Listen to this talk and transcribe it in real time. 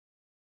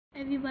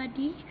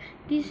Everybody,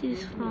 this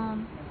is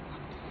from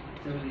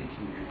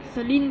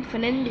Celine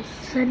Fernandez.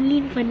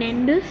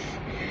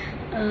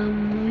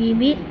 We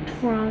made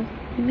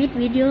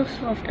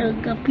videos of a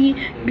guppy,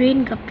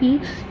 drain guppy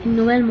in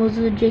Noel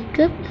Moses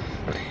Jacob,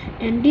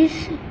 and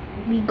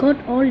we got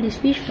all this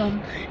fish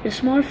from the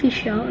small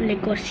fish shop,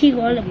 like a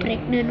seagull, a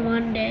pregnant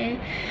one there.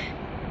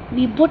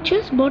 We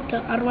just bought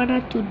the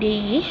arowana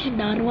today.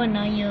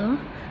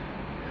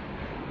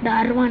 The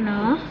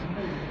arowana,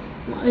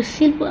 a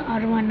silver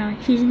arowana.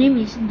 His name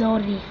is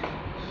Dory.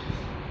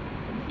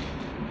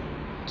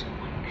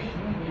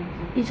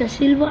 It's a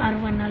silver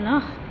arowana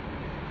lah.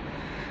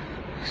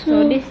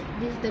 So this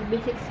is the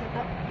basic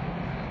setup.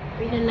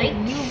 The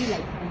lights.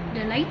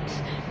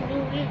 No,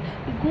 wait,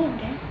 we go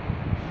there.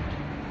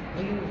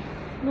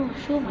 No,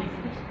 show my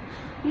face.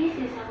 This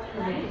is our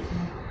lights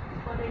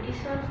for the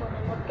distance for the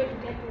water to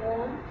get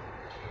warm.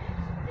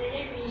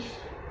 And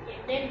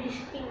then this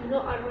thing,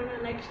 arowana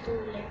likes to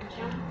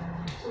jump.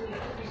 So we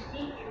put this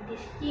thing and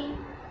this thing.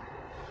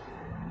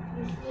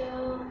 This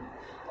here,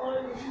 all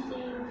these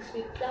things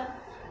we plug.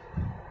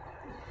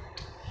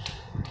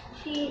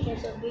 See,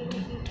 there's a baby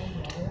fish.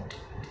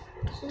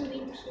 Zoom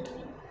in.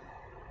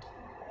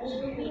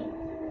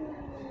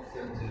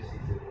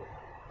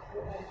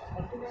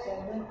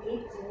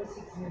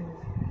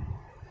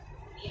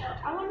 Yeah,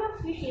 arowana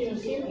fish is a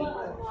silver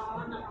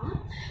arowana.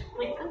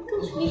 My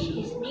uncle's fish,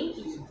 his name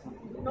is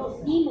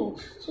Nemo.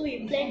 So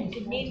we plan to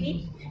name it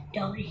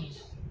Dory.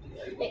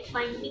 Like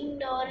Finding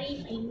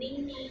Dory,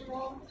 Finding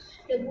Nemo.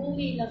 The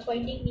movie like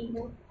Finding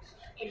Nemo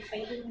and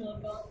Finding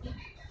Dory.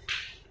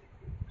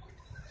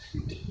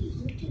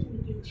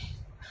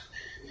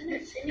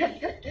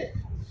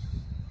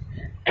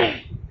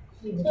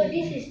 So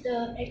this is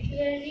the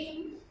aquarium.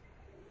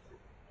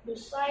 The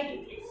side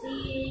you can see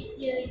it,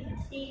 here you can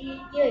see it,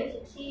 here you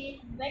can see it,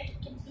 back you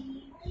can see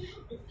it.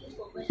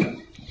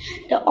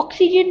 The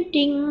oxygen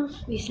thing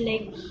is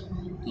like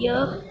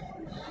here.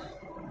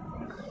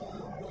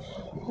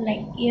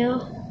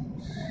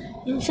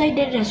 Inside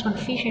there there's one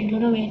fish, I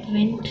don't know where it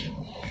went.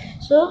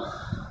 So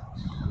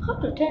how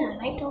to turn the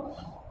light off?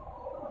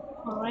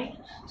 Alright,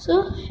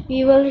 so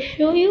we will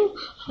show you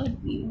how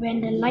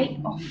the light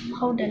off.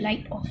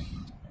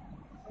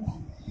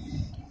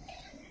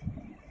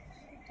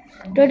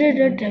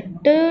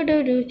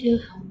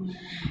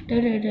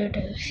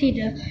 See,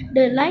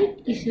 the light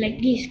is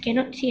like this,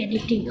 cannot see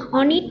anything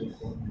on it.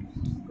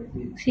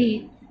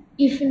 See,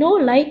 if no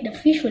light the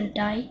fish will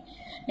die.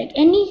 Like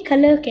any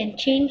color can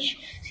change.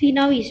 See,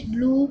 now it's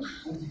blue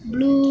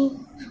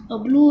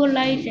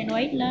lights and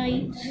white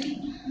lights.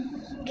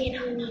 Okay,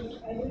 now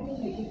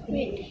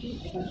wait,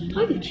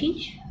 how do you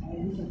change?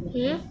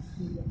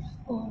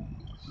 Oh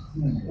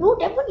no,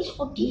 that one is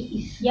for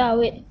this. Yeah,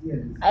 wait.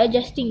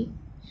 Adjusting.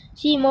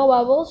 See, more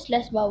bubbles,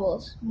 less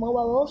bubbles. More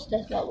bubbles,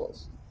 less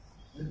bubbles.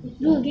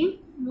 Do again.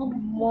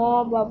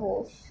 More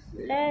bubbles,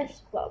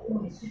 less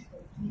bubbles.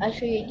 I'll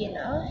show you again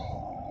now.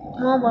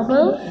 More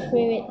bubbles.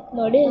 Wait.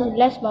 No, this is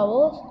less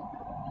bubbles.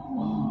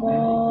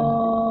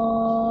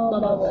 More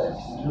bubbles.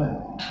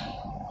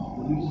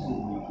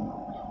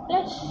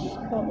 Less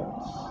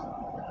bubbles.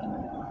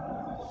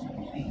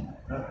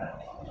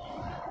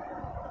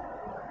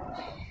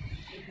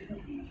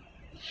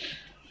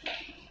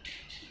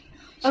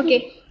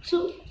 Okay.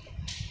 So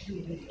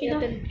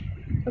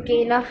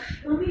Okay, enough.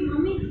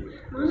 Mommy.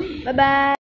 Bye bye.